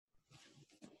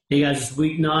Hey guys, it's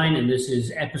week 9, and this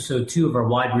is episode 2 of our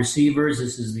wide receivers.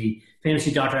 This is the Fantasy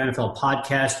Doctor NFL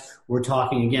podcast. We're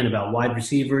talking again about wide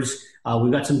receivers.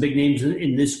 We've got some big names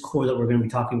in this core that we're going to be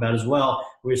talking about as well.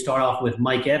 We're going to start off with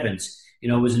Mike Evans.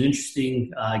 It was an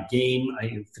interesting game.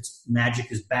 Magic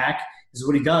is back. This is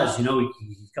what he does. He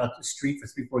got the streak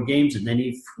for 3-4 games, and then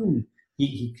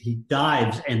he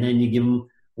dives, and then you give him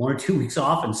 1 or 2 weeks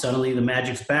off, and suddenly the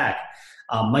magic's back.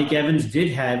 Mike Evans did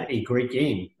have a great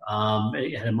game.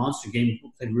 He had a monster game,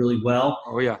 played really well.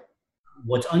 Oh, yeah.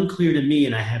 What's unclear to me,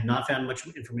 and I have not found much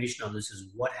information on this, is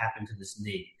what happened to this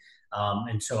knee.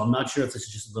 And so I'm not sure if this is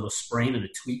just a little sprain and a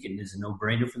tweak and is a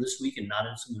no-brainer for this week and not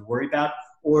something to worry about,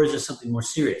 or is it something more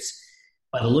serious?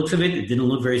 By the looks of it, it didn't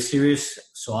look very serious,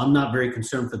 so I'm not very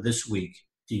concerned for this week.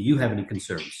 Do you have any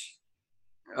concerns?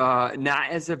 Not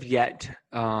as of yet.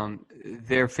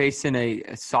 They're facing a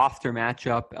softer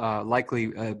matchup, likely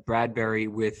Bradbury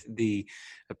with the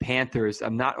Panthers.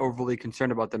 I'm not overly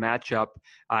concerned about the matchup.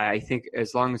 I think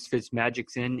as long as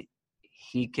Fitzmagic's in,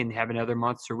 he can have another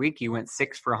monster week. He went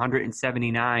 6 for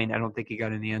 179. I don't think he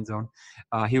got in the end zone.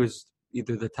 He was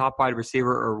either the top wide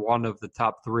receiver or one of the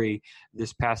top 3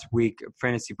 this past week,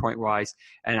 fantasy point-wise,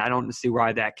 and I don't see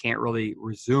why that can't really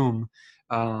resume.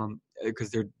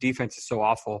 Because their defense is so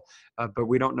awful. But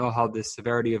we don't know how the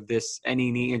severity of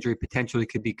any knee injury potentially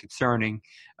could be concerning.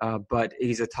 But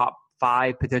he's a top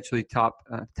 5, potentially top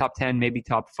 10, maybe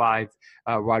top 5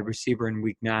 wide receiver in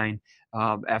week 9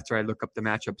 after I look up the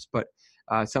matchups. But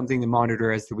something to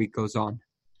monitor as the week goes on.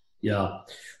 Yeah.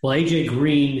 Well, A.J.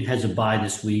 Green has a bye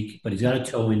this week, but he's got a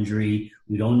toe injury.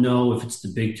 We don't know if it's the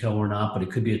big toe or not, but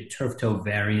it could be a turf toe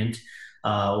variant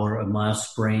or a mild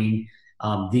sprain.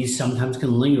 These sometimes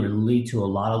can linger and lead to a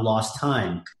lot of lost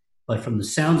time. But from the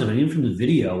sounds of it, even from the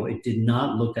video, it did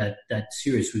not look that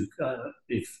serious.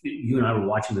 If you and I were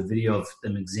watching the video of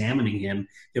them examining him,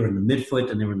 they were in the midfoot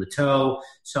and they were in the toe.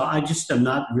 So I'm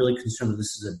not really concerned that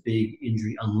this is a big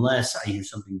injury unless I hear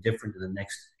something different in the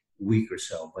next week or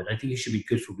so. But I think he should be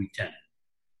good for week 10.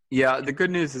 Yeah, the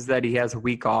good news is that he has a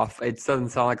week off. It doesn't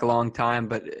sound like a long time,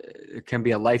 but it can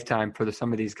be a lifetime for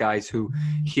some of these guys who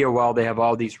heal well. They have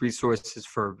all these resources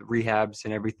for rehabs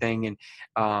and everything,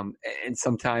 and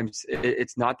sometimes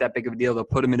it's not that big of a deal. They'll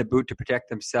put them in a boot to protect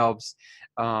themselves,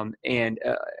 and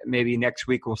maybe next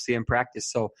week we'll see him practice.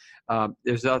 So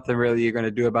there's nothing really you're going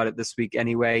to do about it this week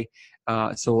anyway.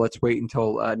 So let's wait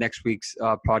until next week's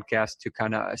podcast to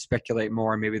kind of speculate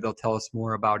more, and maybe they'll tell us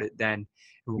more about it then,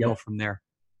 and we'll go from there.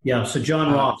 Yeah, so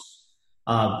John Ross,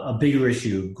 a bigger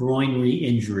issue, groin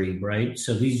re-injury, right?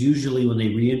 So these usually, when they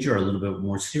re-injure, are a little bit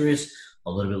more serious, a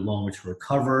little bit longer to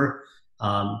recover.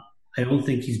 I don't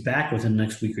think he's back within the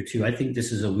next week or 2. I think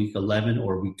this is a week 11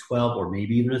 or week 12 or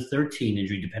maybe even a 13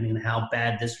 injury, depending on how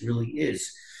bad this really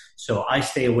is. So I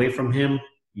stay away from him.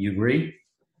 You agree?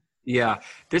 Yeah,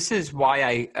 this is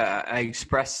why I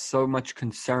express so much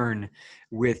concern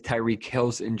with Tyreek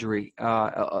Hill's injury.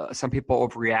 Some people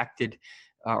overreacted.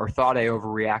 Or thought I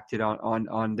overreacted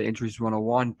on the Injuries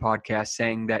 101 podcast,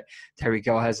 saying that Tyreek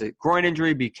Hill has a groin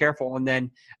injury, be careful. And then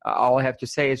all I have to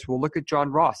say is, well, look at John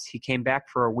Ross. He came back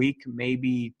for a week,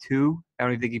 maybe 2. I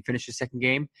don't even think he finished his second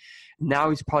game.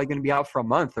 Now he's probably going to be out for a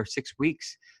month or 6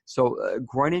 weeks. So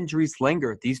groin injuries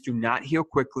linger. These do not heal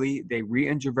quickly. They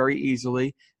re-injure very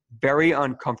easily, very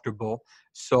uncomfortable.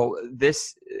 So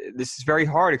this is very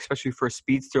hard, especially for a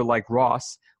speedster like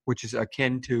Ross, which is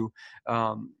akin to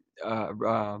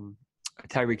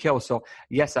Tyreek Hill. So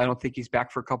yes, I don't think he's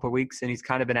back for a couple of weeks, and he's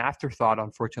kind of an afterthought,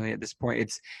 unfortunately, at this point.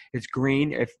 It's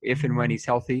Green if and when he's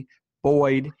healthy.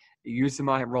 Boyd,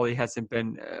 Uzomah really hasn't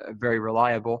been very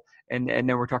reliable, and then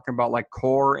we're talking about like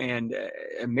Core and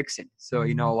Mixon. So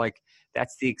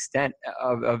that's the extent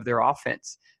of their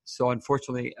offense. So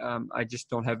unfortunately, I just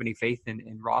don't have any faith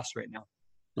in Ross right now.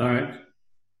 All right.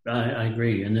 I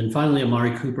agree. And then finally,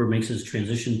 Amari Cooper makes his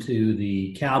transition to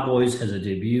the Cowboys, has a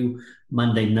debut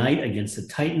Monday night against the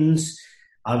Titans.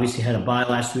 Obviously had a bye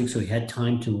last week, so he had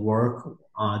time to work,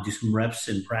 do some reps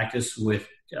in practice with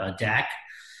Dak.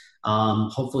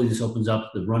 Hopefully this opens up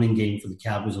the running game for the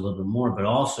Cowboys a little bit more, but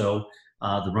also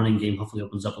the running game hopefully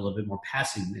opens up a little bit more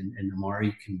passing, and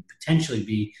Amari can potentially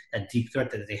be that deep threat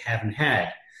that they haven't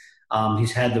had.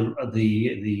 He's had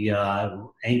the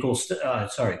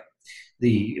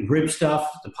the rib stuff,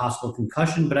 the possible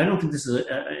concussion, but I don't think this is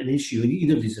an issue in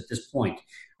either of these at this point.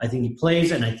 I think he plays,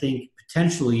 and I think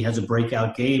potentially has a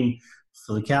breakout game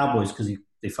for the Cowboys because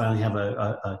they finally have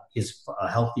a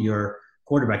healthier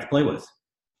quarterback to play with.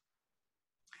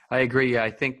 I agree. I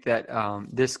think that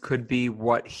this could be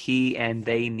what he and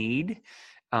they need.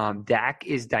 Dak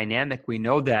is dynamic. We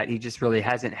know that. He just really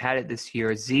hasn't had it this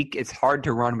year. Zeke, it's hard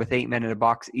to run with 8 men in the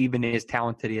box, even as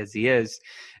talented as he is.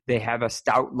 They have a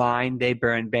stout line. They've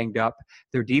been banged up.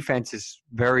 Their defense is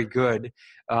very good.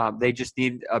 They just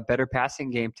need a better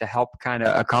passing game to help kind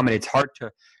of accommodate. It's hard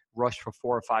to rush for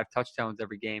 4 or 5 touchdowns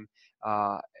every game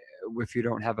if you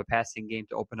don't have a passing game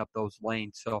to open up those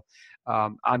lanes. So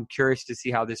I'm curious to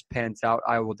see how this pans out.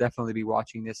 I will definitely be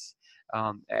watching this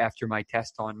after my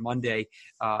test on Monday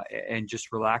and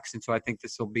just relax. And so I think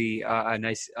this will be a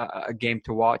nice game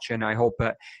to watch. And I hope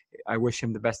I wish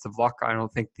him the best of luck. I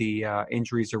don't think the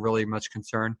injuries are really much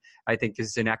concern. I think this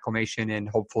is an acclimation, and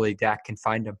hopefully Dak can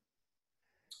find him.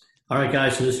 All right,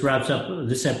 guys. So this wraps up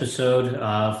this episode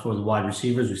for the wide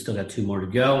receivers. We still got 2 more to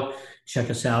go. Check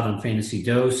us out on Fantasy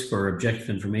Dose for objective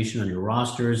information on your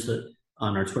rosters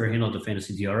on our Twitter handle, the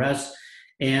Fantasy DRS.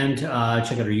 And check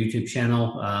out our YouTube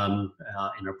channel and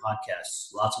our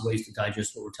podcasts. Lots of ways to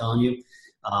digest what we're telling you.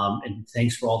 And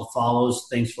thanks for all the follows.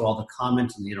 Thanks for all the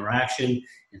comments and the interaction.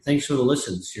 And thanks for the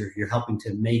listens. You're helping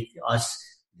to make us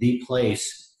the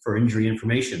place for injury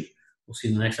information. We'll see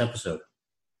you in the next episode.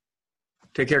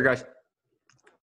 Take care, guys.